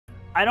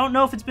I don't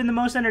know if it's been the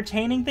most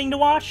entertaining thing to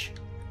watch,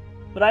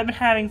 but I've been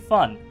having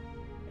fun.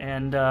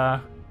 And, I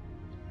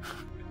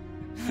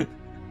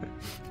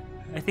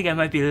think I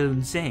might be a little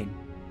insane.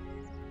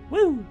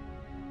 Woo!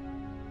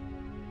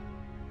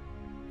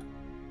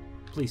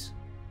 Please.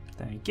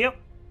 Thank you.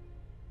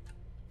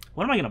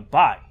 What am I gonna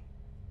buy?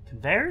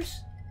 Conveyors?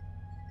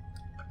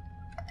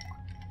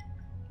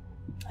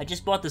 I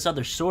just bought this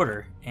other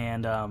sorter,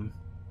 and, I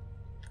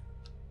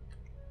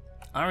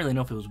don't really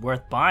know if it was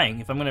worth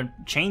buying. If I'm gonna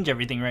change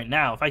everything right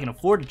now, if I can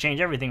afford to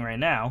change everything right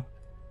now,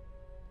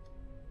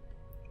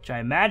 which I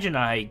imagine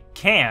I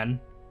can,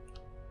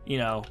 you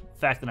know, the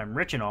fact that I'm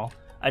rich and all.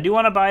 I do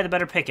want to buy the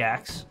better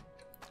pickaxe.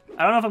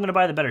 I don't know if I'm gonna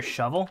buy the better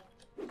shovel,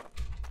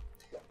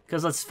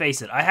 because let's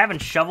face it, I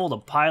haven't shoveled a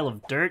pile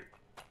of dirt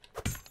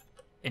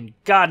in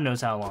God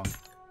knows how long.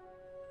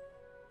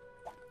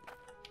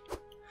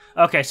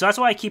 Okay, so that's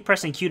why I keep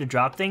pressing Q to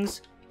drop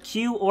things.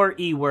 Q or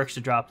E works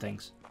to drop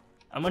things.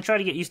 I'm gonna try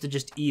to get used to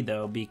just E,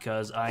 though,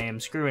 because I am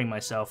screwing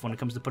myself when it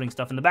comes to putting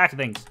stuff in the back of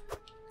things.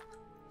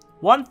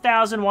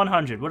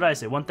 1,100. What did I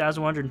say?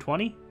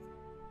 1,120?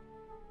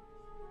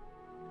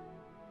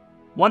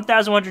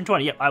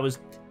 1,120. Yep, I was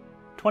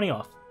 20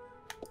 off.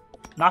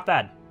 Not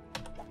bad.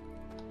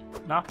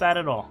 Not bad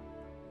at all.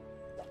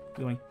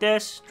 Doing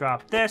this,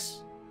 drop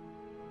this,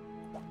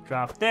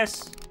 drop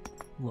this.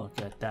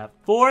 Look at that.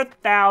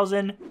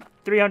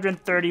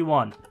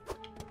 4,331.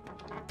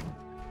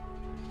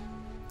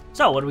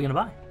 So, what are we gonna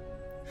buy?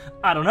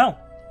 I don't know.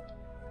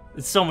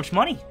 It's so much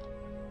money.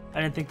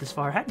 I didn't think this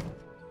far ahead.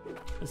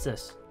 What's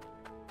this?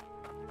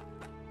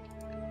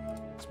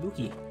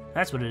 Spooky.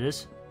 That's what it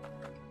is.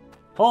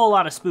 Whole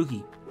lot of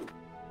spooky.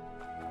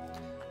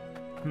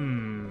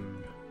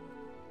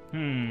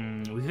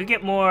 We could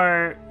get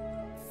more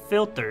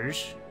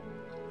filters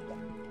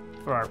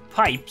for our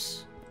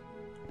pipes.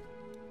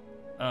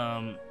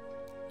 To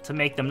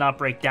make them not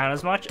break down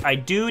as much. I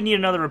do need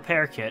another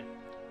repair kit.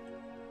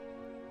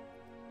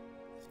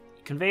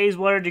 Conveys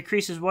water,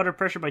 decreases water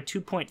pressure by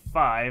 2.5.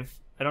 I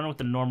don't know what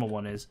the normal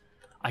one is.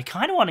 I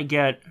kind of want to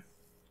get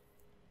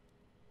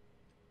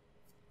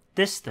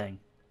this thing.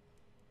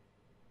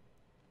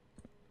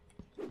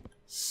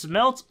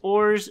 Smelt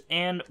ores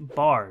and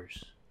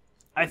bars.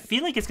 I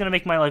feel like it's going to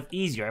make my life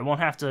easier. I won't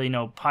have to, you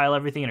know, pile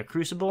everything in a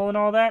crucible and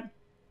all that.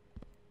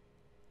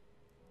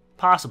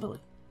 Possibly.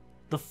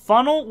 The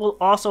funnel will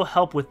also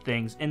help with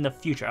things in the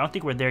future. I don't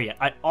think we're there yet.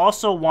 I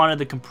also wanted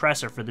the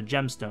compressor for the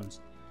gemstones.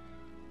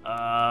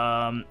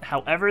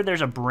 However,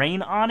 there's a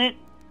brain on it,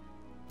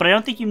 but I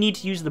don't think you need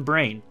to use the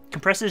brain.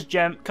 Compresses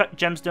cut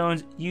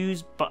gemstones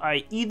used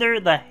by either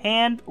the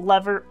hand,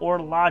 lever, or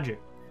logic.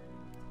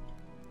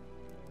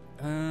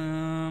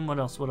 What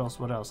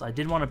else? I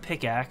did want a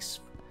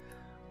pickaxe.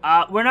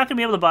 We're not gonna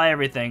be able to buy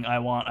everything I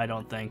want, I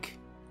don't think.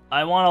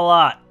 I want a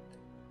lot,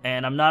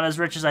 and I'm not as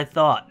rich as I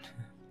thought.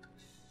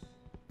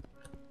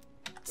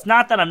 It's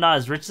not that I'm not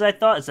as rich as I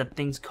thought, it's that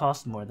things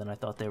cost more than I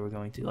thought they were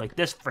going to. Like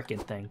this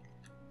frickin' thing.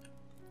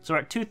 So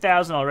we're at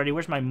 2,000 already.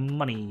 Where's my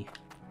money?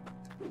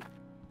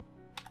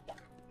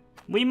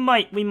 We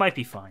might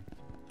be fine.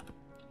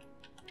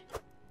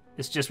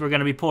 It's just we're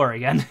gonna be poor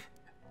again.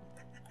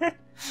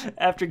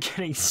 After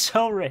getting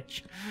so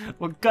rich,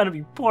 we're gonna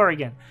be poor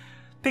again.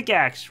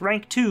 Pickaxe,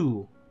 rank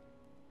 2.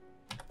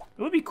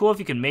 It would be cool if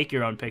you can make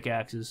your own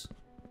pickaxes.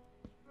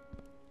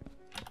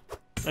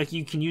 Like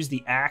you can use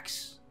the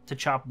axe to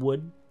chop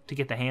wood to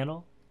get the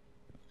handle.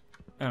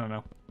 I don't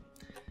know.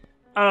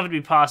 I don't know if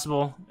it'd be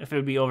possible, if it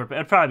would be overpowered.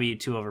 It'd probably be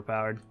too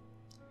overpowered.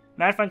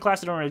 Magnifying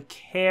class I don't really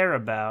care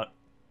about.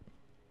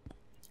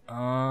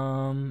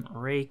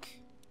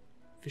 Rake.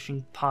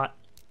 Fishing pot.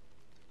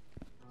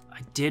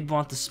 I did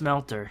want the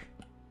smelter.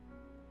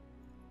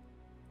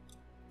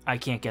 I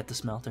can't get the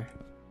smelter.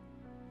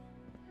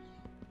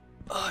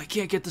 Oh, I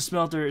can't get the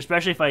smelter,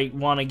 especially if I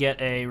want to get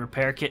a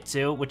repair kit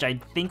too, which I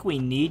think we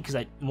need, because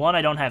I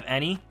don't have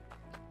any.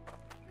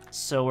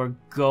 So we're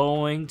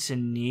going to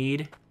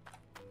need...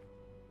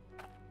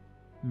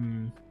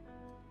 I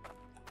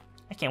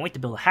can't wait to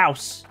build a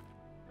house.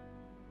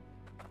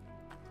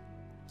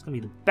 It's gonna be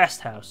the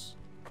best house.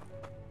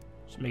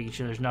 Just making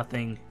sure there's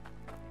nothing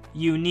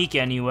unique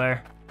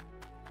anywhere.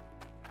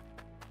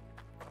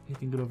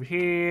 Anything good over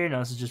here? No,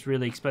 this is just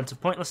really expensive,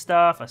 pointless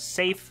stuff. A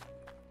safe.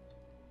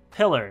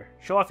 Pillar.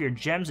 Show off your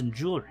gems and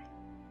jewelry.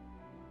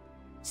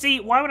 See,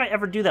 why would I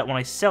ever do that when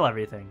I sell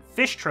everything?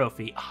 Fish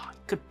trophy. Oh, I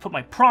could put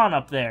my prawn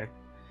up there.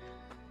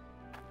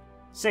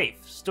 Safe.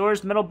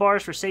 Stores metal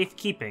bars for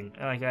safekeeping.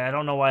 Like, I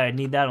don't know why I'd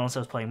need that unless I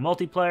was playing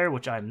multiplayer,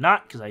 which I'm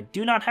not, because I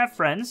do not have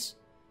friends.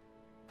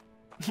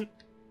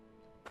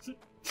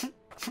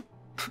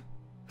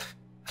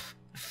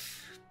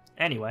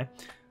 Anyway.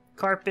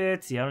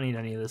 Carpets. Yeah, I don't need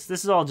any of this.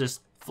 This is all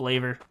just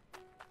flavor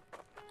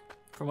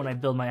for when I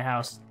build my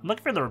house. I'm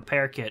looking for the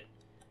repair kit.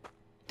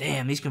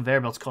 Damn, these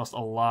conveyor belts cost a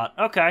lot.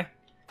 Okay.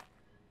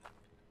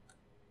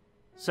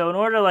 So in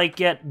order to, like,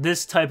 get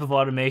this type of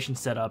automation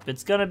set up,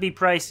 it's gonna be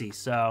pricey,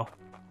 so...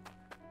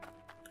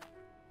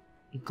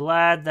 I'm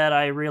glad that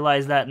I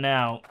realized that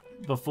now,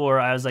 before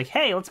I was like,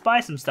 hey, let's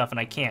buy some stuff, and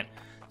I can't.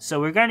 So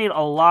we're going to need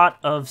a lot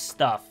of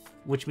stuff,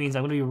 which means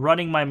I'm going to be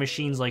running my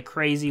machines like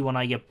crazy when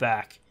I get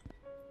back.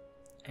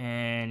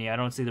 And yeah, I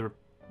don't see the...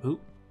 Oop.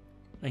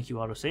 Thank you,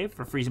 autosave,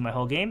 for freezing my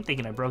whole game,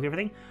 thinking I broke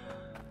everything.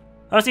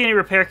 I don't see any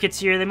repair kits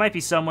here. They might be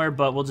somewhere,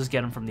 but we'll just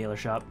get them from the other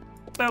shop.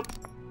 Boop.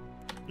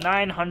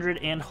 900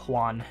 and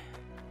Juan.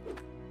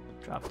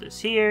 Drop this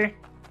here.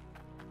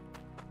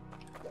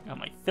 Got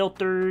my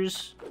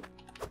filters,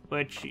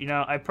 which, you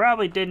know, I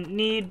probably didn't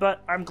need,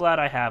 but I'm glad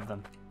I have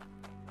them.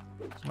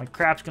 So my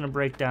crap's gonna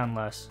break down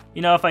less.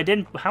 You know, if I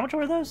didn't... How much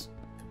were those?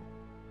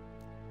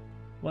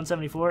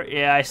 174?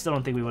 Yeah, I still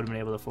don't think we would have been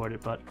able to afford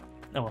it, but...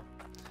 Oh well.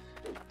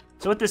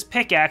 So with this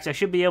pickaxe, I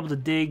should be able to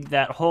dig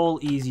that hole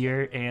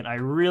easier, and I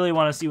really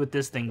want to see what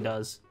this thing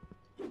does.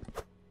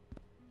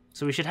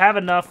 So we should have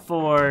enough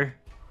for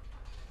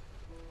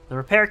the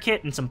repair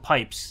kit and some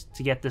pipes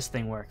to get this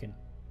thing working.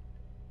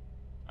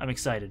 I'm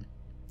excited.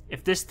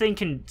 If this thing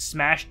can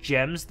smash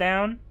gems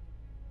down,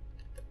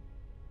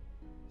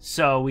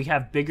 so we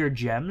have bigger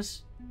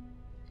gems,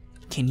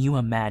 can you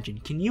imagine?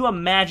 Can you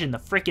imagine the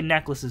freaking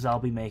necklaces I'll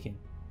be making?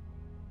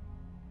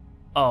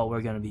 Oh,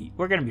 we're gonna be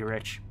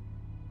rich.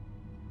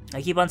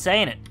 I keep on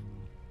saying it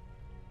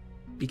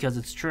because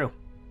it's true.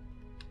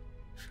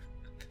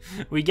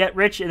 We get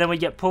rich and then we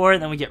get poor,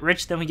 and then we get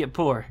rich, then we get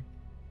poor.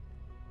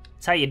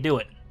 That's how you do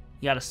it.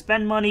 You gotta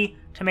spend money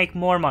to make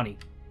more money.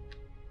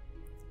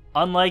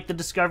 Unlike the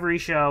Discovery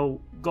show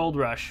Gold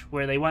Rush,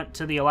 where they went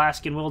to the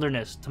Alaskan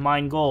wilderness to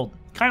mine gold.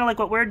 Kind of like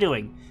what we're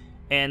doing.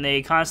 And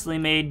they constantly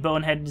made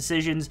bonehead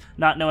decisions,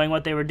 not knowing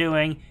what they were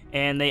doing,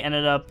 and they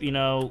ended up, you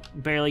know,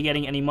 barely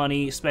getting any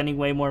money, spending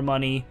way more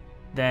money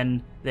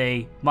than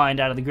they mined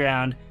out of the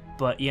ground.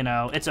 But, you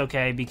know, it's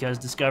okay because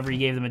Discovery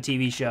gave them a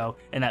TV show,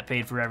 and that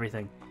paid for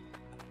everything.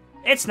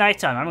 It's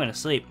nighttime. I'm gonna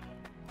sleep.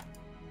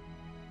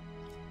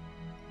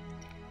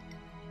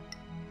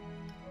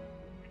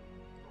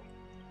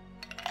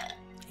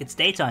 It's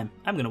daytime.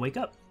 I'm gonna wake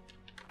up.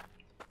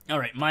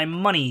 Alright, my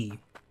money.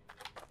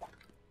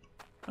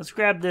 Let's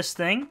grab this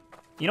thing.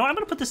 You know what? I'm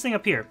gonna put this thing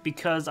up here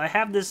because I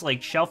have this,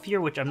 like, shelf here,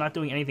 which I'm not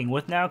doing anything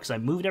with now because I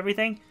moved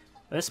everything.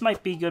 This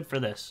might be good for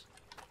this.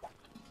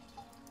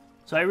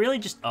 So I really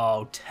just...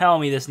 Oh, tell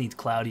me this needs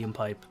Cloudium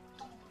pipe.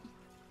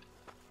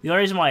 The only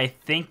reason why I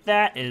think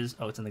that is...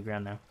 Oh, it's in the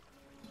ground now.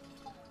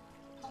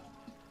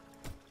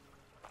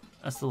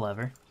 That's the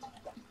lever.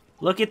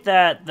 Look at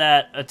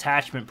that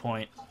attachment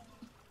point.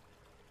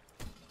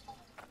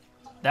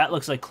 That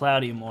looks like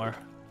Cloudium ore.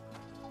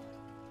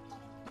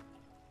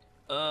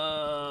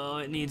 Oh,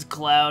 it needs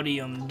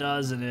Cloudium,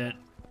 doesn't it?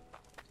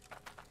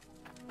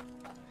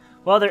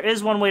 Well, there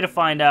is one way to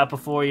find out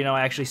before, you know,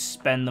 I actually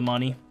spend the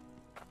money.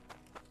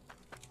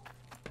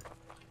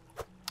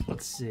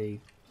 Let's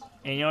see.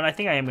 And you know what? I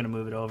think I am going to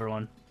move it over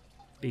one.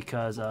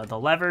 Because the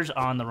lever's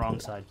on the wrong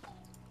side.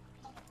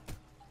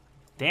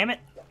 Damn it.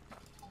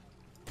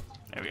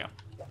 There we go.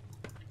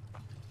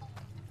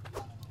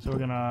 So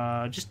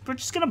we're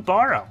just gonna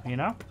borrow, you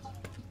know?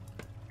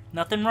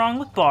 Nothing wrong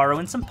with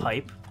borrowing some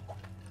pipe.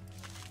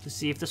 To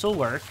see if this will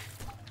work.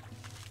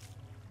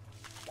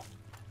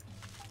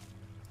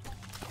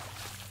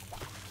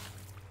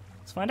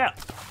 Let's find out.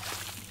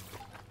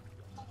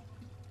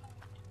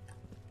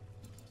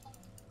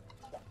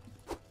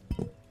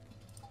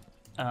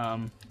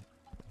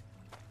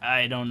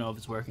 I don't know if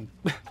it's working.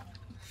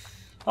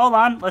 Hold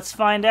on, let's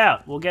find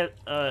out. We'll get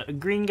a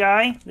green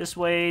guy. This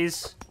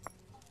weighs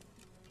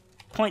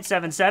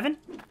 0.77.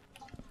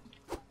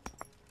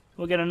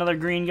 We'll get another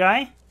green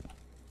guy.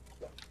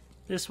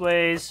 This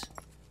weighs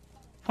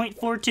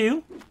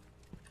 0.42.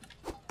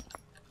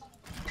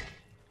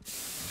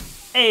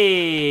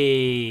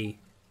 Hey!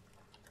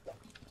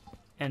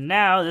 And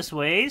now this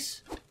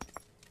weighs...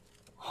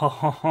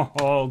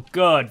 Oh,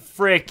 good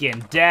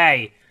frickin'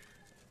 day.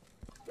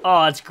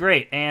 Oh, that's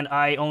great. And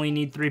I only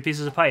need 3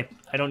 pieces of pipe.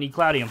 I don't need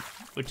Cloudium,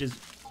 which is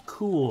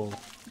cool.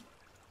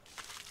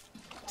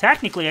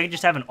 Technically, I could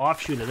just have an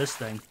offshoot of this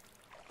thing.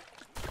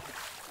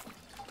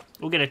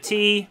 We'll get a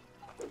T.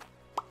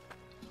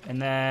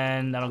 And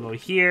then that'll go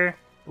here.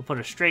 We'll put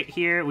it straight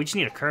here. We just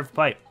need a curved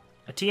pipe.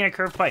 A T and a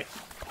curved pipe.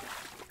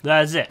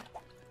 That's it.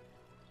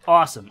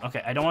 Awesome.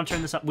 Okay, I don't want to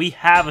turn this up. We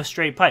have a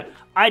straight pipe.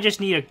 I just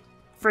need a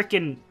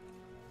freaking...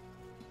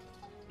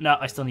 No,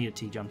 I still need a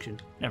T-junction.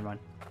 Never mind.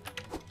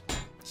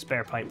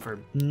 Spare pipe for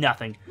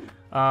nothing.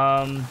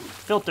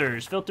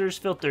 Filters, filters,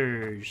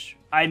 filters.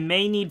 I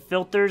may need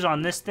filters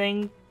on this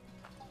thing,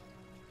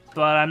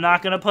 but I'm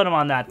not going to put them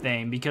on that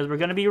thing because we're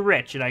going to be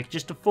rich and I can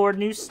just afford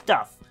new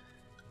stuff.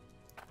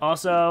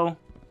 Also,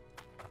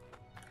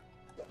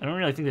 I don't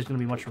really think there's going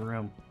to be much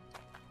room.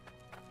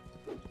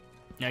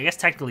 Yeah, I guess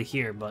technically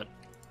here, but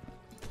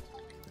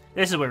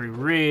this is where we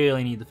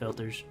really need the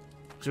filters.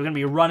 Because we're going to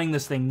be running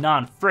this thing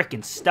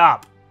non-frickin'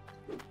 stop.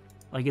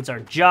 Like it's our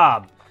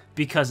job.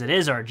 Because it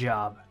is our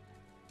job.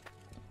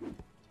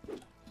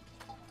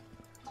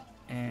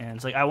 And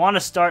it's like, I want to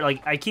start,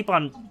 like, I keep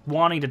on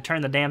wanting to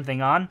turn the damn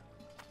thing on.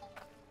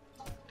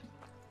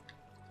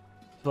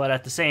 But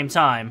at the same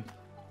time,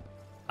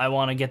 I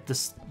want to get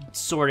this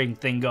sorting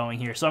thing going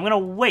here. So I'm going to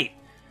wait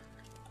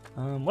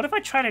What if I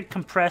try to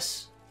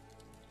compress...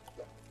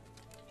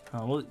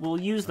 we'll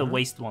use the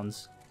waste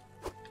ones.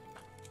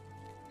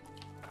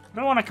 I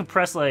don't want to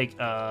compress, like,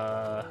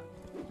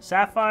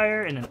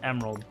 sapphire and an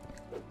emerald.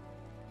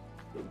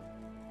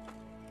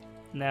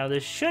 Now,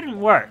 this shouldn't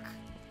work.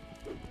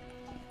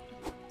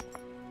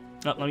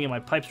 Oh, let me get my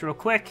pipes real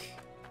quick.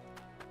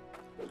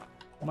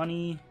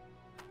 Money.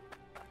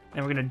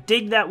 And we're going to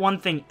dig that one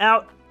thing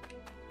out.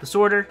 The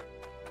sorter.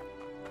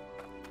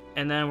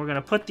 And then we're going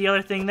to put the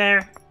other thing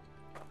there.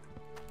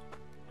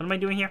 What am I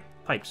doing here?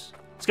 Pipes.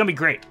 It's going to be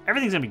great.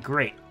 Everything's going to be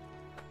great.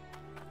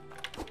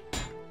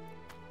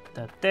 Put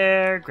that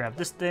there. Grab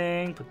this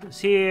thing. Put this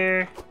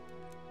here.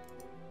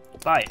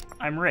 Buy it.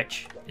 I'm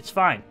rich. It's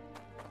fine.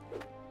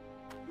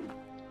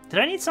 Did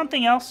I need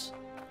something else?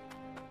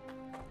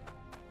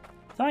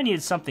 I thought I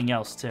needed something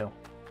else, too.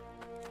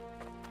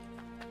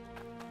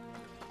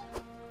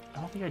 I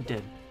don't think I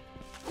did.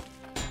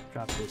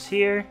 Drop this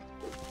here.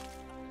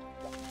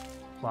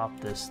 Plop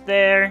this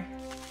there.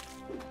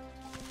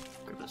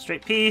 Grab a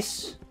straight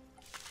piece.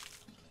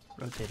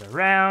 Rotate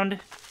around.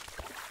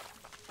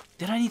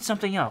 Did I need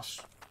something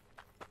else?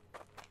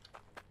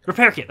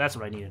 Repair kit, that's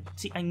what I needed.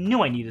 See, I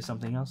knew I needed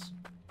something else.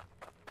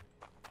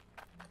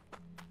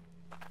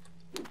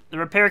 The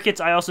repair kits,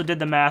 I also did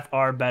the math,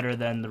 are better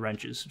than the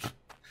wrenches.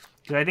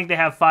 Because I think they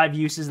have 5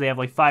 uses. They have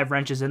like 5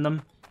 wrenches in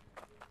them.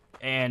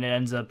 And it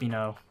ends up, you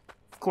know,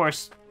 of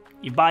course,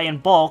 you buy in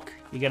bulk,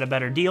 you get a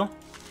better deal.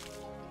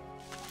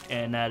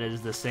 And that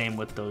is the same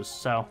with those.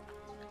 So,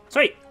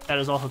 sweet. That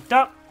is all hooked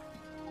up.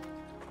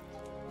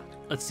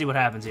 Let's see what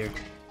happens here.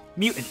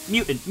 Mutant,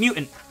 mutant,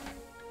 mutant.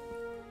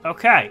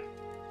 Okay.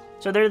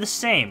 So they're the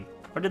same.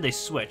 Or did they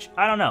switch?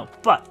 I don't know.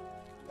 But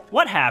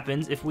what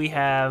happens if we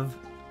have...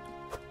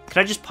 Could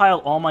I just pile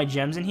all my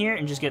gems in here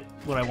and just get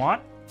what I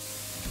want?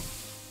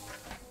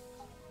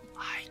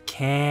 I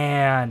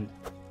can.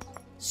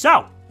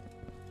 So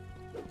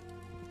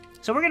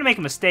we're gonna make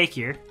a mistake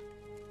here.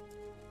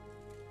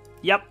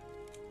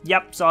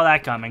 Yep, saw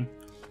that coming.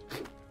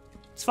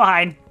 It's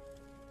fine.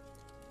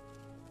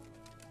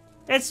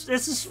 This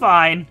is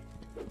fine.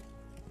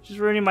 Just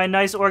ruining my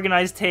nice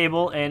organized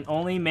table and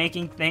only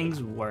making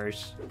things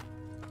worse.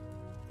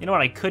 You know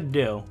what I could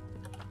do?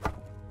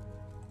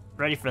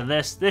 Ready for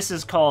this? This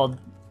is called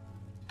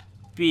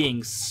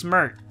being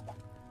smart.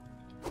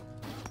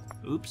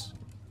 Oops.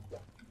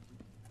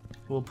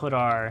 We'll put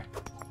our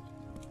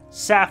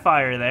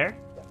sapphire there.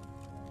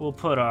 We'll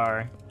put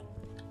our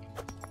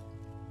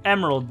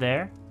emerald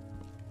there.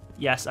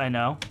 Yes, I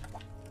know.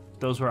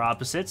 Those were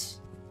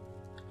opposites.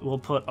 We'll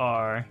put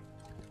our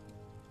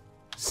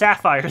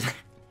sapphire there.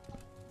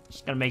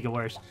 Just gonna make it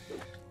worse.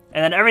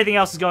 And then everything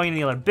else is going in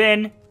the other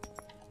bin.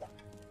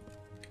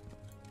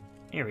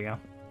 Here we go.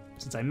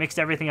 Since I mixed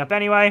everything up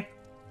anyway.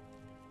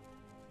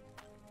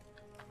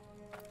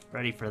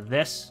 Ready for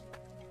this.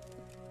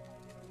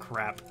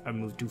 Crap, I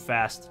moved too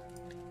fast.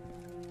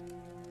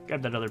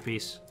 Grab that other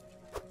piece.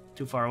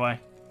 Too far away.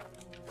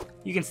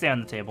 You can stay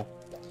on the table.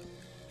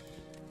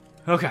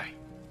 Okay,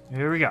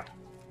 here we go.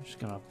 I'm just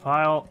gonna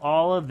pile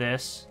all of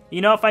this.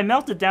 You know, if I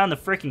melted down the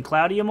frickin'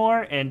 Cloudia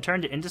more and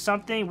turned it into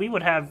something, we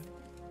would have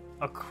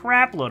a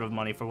crap load of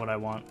money for what I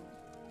want.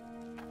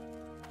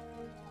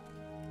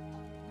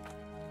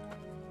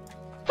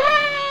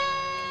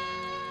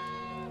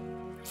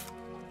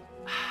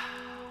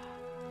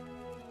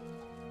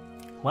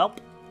 Welp.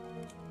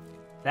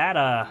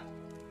 That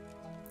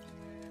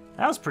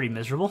was pretty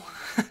miserable.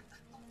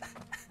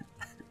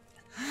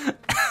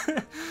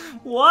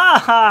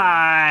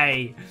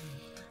 Why?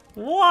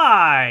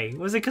 Why?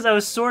 Was it because I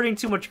was sorting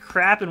too much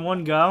crap in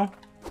one go?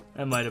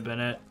 That might have been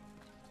it.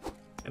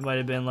 It might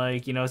have been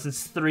like, you know,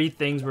 since 3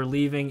 things were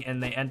leaving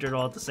and they entered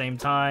all at the same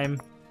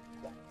time.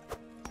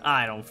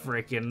 I don't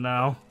freaking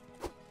know.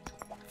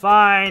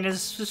 Fine,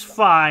 it's just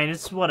fine.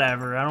 It's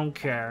whatever. I don't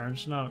care.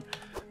 It's not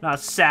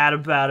sad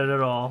about it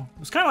at all. It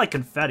was kind of like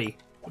confetti,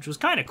 which was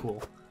kind of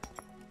cool.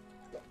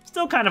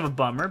 Still kind of a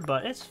bummer,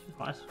 but it's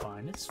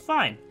fine. It's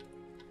fine.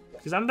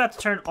 Because I'm about to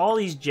turn all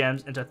these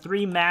gems into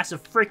 3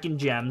 massive freaking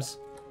gems.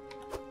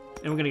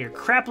 And we're going to get a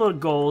crap load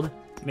of gold.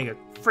 Make a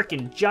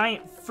freaking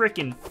giant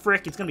freaking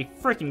frick. It's going to be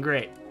freaking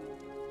great.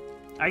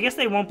 I guess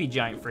they won't be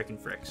giant freaking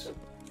fricks.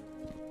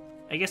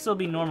 I guess they'll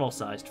be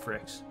normal-sized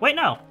fricks. Wait,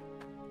 no.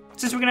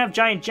 Since we're going to have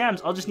giant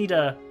gems, I'll just need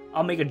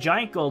I'll make a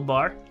giant gold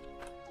bar.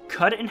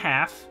 Cut it in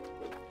half.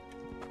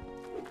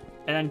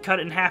 And then cut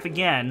it in half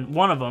again.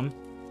 One of them.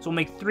 So we'll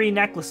make 3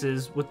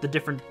 necklaces with the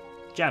different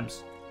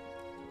gems.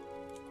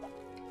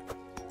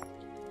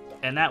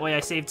 And that way I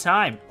save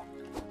time.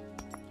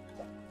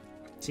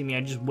 See me,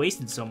 I just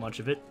wasted so much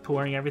of it,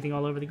 pouring everything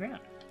all over the ground.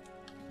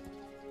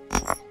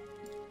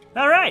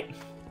 Alright,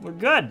 we're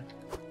good.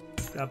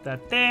 Drop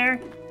that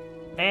there.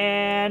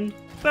 And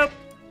boop.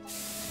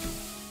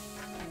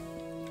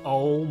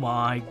 Oh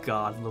my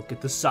god, look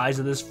at the size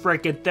of this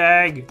frickin'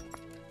 thing.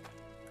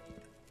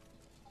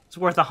 It's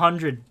worth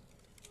 100.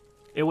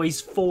 It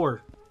weighs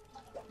 4.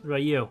 What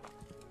about you?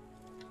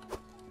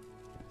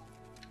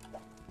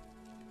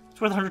 It's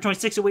worth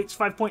 126. It weighs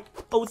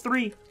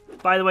 5.03.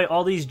 By the way,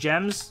 all these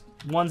gems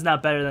One's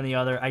not better than the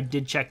other. I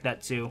did check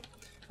that too.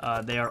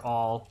 They are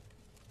all...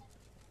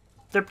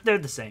 They're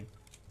the same.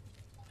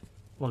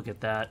 Look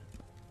at that.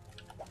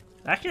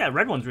 Actually, that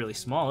red one's really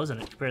small,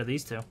 isn't it, compared to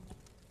these two?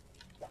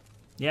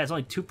 Yeah, it's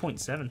only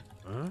 2.7.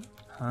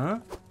 Huh?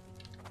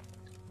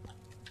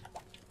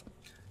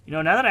 You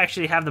know, now that I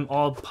actually have them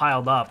all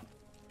piled up,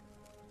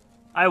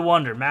 I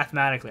wonder,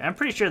 mathematically, I'm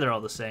pretty sure they're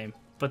all the same.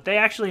 But they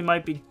actually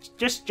might be,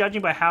 just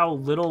judging by how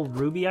little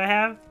ruby I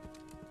have,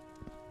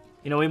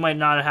 you know, we might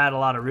not have had a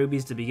lot of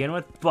rubies to begin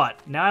with,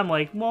 but now I'm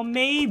like, well,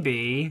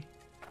 maybe,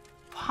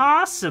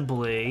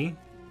 possibly,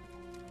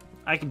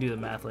 I can do the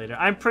math later.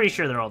 I'm pretty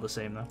sure they're all the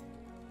same, though.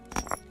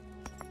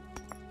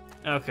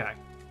 Okay.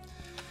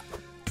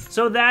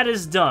 So that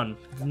is done.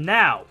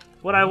 Now,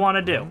 what I want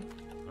to do,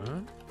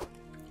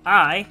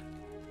 I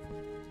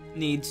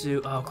need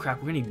to, oh crap,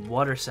 we're gonna need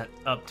water set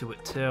up to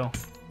it too.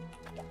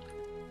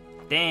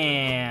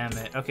 Damn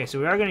it. Okay, so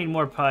we are gonna need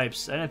more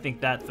pipes. I didn't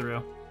think that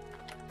through.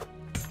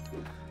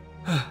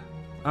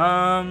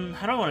 How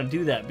do I want to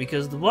do that?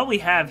 Because what we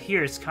have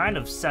here is kind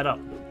of set up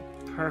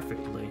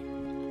perfectly.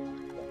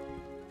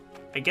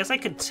 I guess I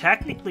could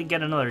technically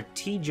get another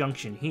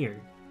T-junction here.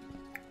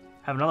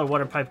 Have another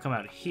water pipe come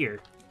out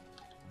here.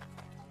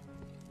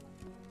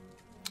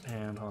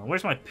 And hold on,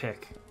 where's my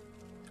pick?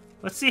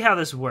 Let's see how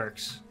this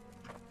works.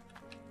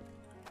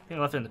 I think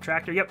I left it in the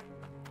tractor. Yep.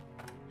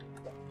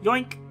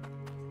 Yoink.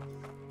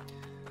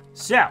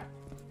 So.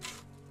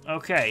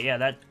 Okay, yeah,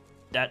 that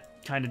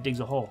kind of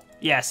digs a hole.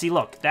 Yeah, see,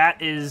 look, that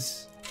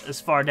is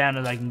as far down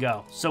as I can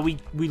go. So we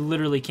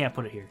literally can't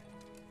put it here.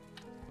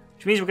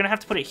 Which means we're gonna have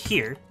to put it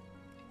here.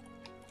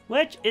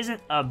 Which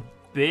isn't a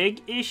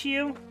big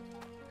issue.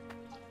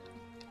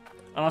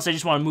 Unless I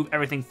just want to move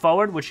everything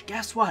forward, which,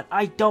 guess what?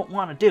 I don't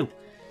want to do.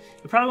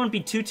 It probably wouldn't be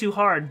too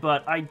hard,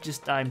 but I'm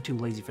too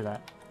lazy for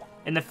that.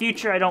 In the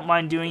future, I don't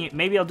mind doing it.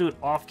 Maybe I'll do it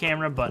off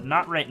camera, but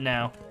not right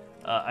now.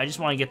 I just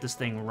want to get this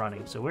thing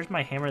running. So where's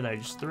my hammer that I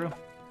just threw?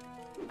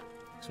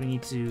 So we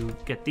need to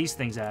get these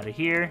things out of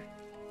here.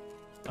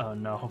 Oh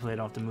no, hopefully I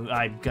don't have to move.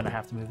 I'm gonna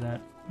have to move that.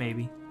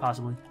 Maybe,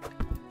 possibly.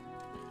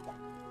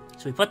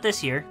 So we put this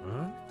here.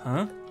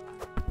 Huh?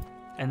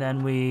 And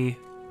then we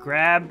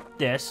grab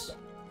this.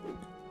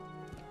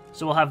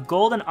 So we'll have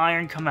gold and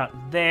iron come out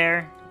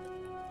there.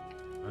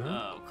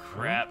 Oh,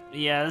 crap.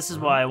 Yeah, this is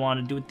why I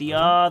want to do it the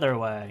other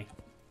way.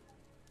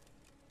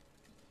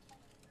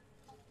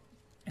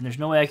 And there's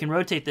no way I can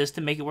rotate this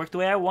to make it work the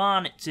way I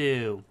want it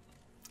to.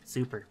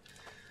 Super.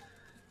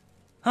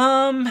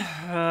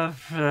 Because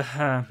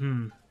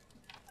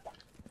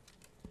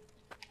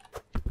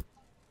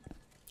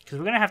we're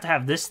going to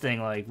have this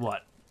thing, like,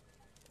 what?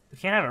 We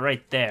can't have it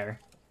right there.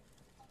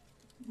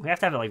 We have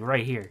to have it, like,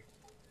 right here.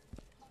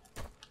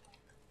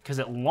 Because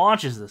it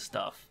launches this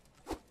stuff.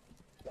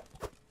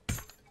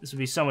 This would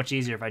be so much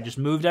easier if I just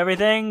moved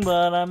everything,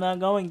 but I'm not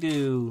going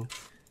to.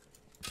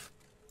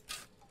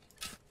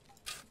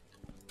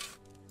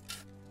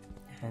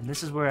 And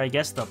this is where I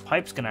guess the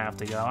pipe's gonna have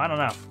to go. I don't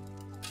know.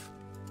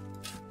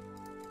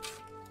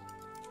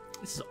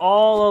 This is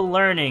all a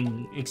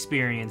learning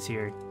experience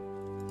here.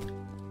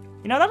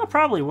 You know, that'll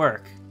probably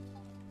work.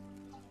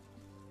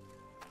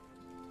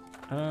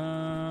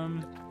 I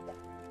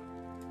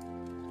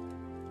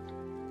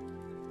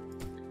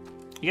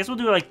guess we'll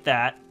do it like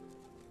that.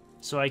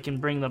 So I can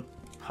bring the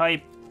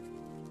pipe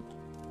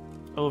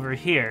over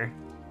here.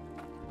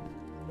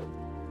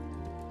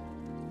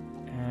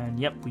 And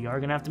yep, we are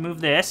gonna have to move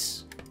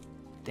this.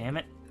 Damn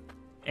it.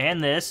 And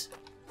this.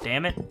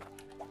 Damn it.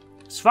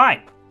 It's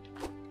fine.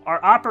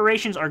 Our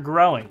operations are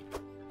growing.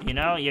 You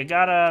know, you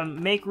gotta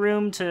make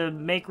room to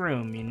make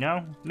room, you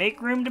know?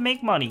 Make room to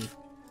make money.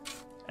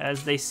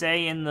 As they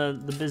say in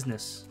the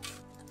business.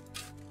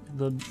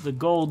 The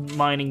gold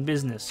mining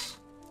business.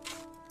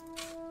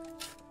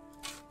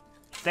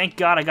 Thank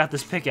God I got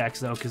this pickaxe,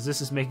 though, because this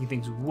is making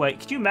things way...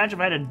 Could you imagine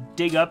if I had to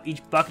dig up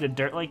each bucket of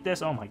dirt like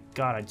this? Oh my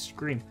God, I'd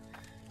scream.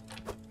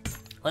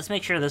 Let's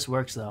make sure this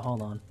works, though.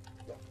 Hold on.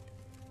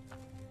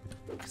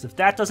 Because if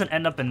that doesn't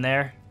end up in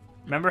there...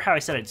 Remember how I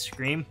said I'd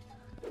scream?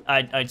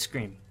 I'd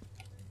scream.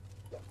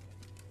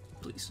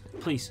 Please,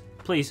 please,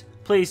 please,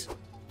 please.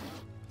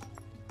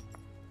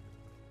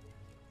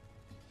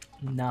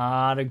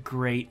 Not a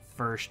great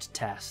first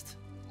test.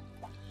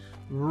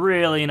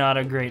 Really not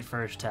a great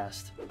first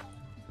test.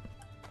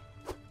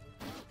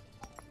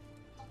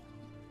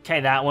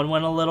 Okay, that one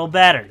went a little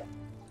better.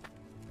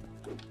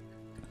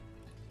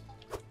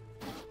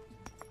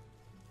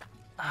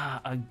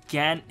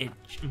 Again, it...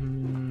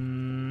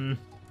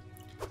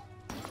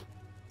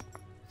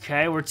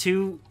 Okay, we're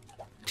two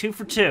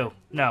for 2.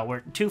 No,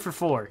 we're 2 for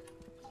 4.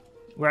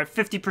 We're at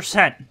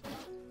 50%.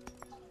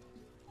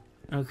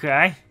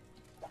 Okay.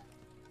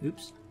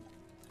 Oops.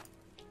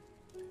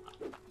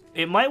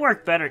 It might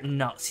work better.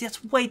 No, see,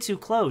 that's way too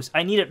close.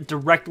 I need it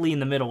directly in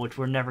the middle, which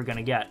we're never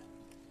gonna get.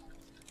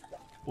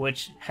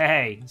 Which,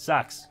 hey,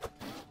 sucks. You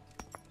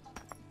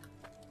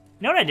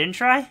know what I didn't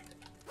try?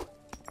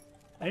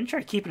 I didn't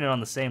try keeping it on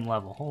the same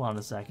level. Hold on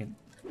a second.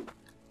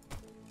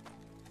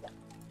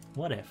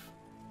 What if?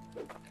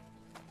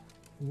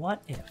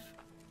 What if?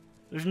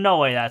 There's no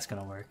way that's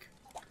gonna work.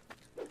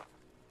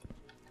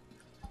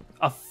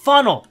 A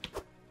funnel!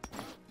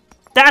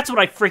 That's what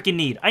I freaking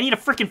need. I need a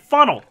freaking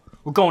funnel.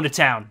 We're going to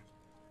town.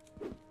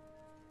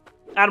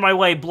 Out of my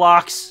way,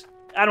 blocks.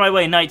 Out of my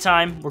way,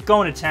 nighttime. We're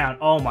going to town.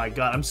 Oh my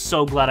god, I'm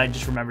so glad I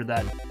just remembered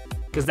that.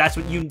 Because that's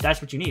what you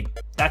need.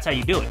 That's how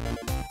you do it.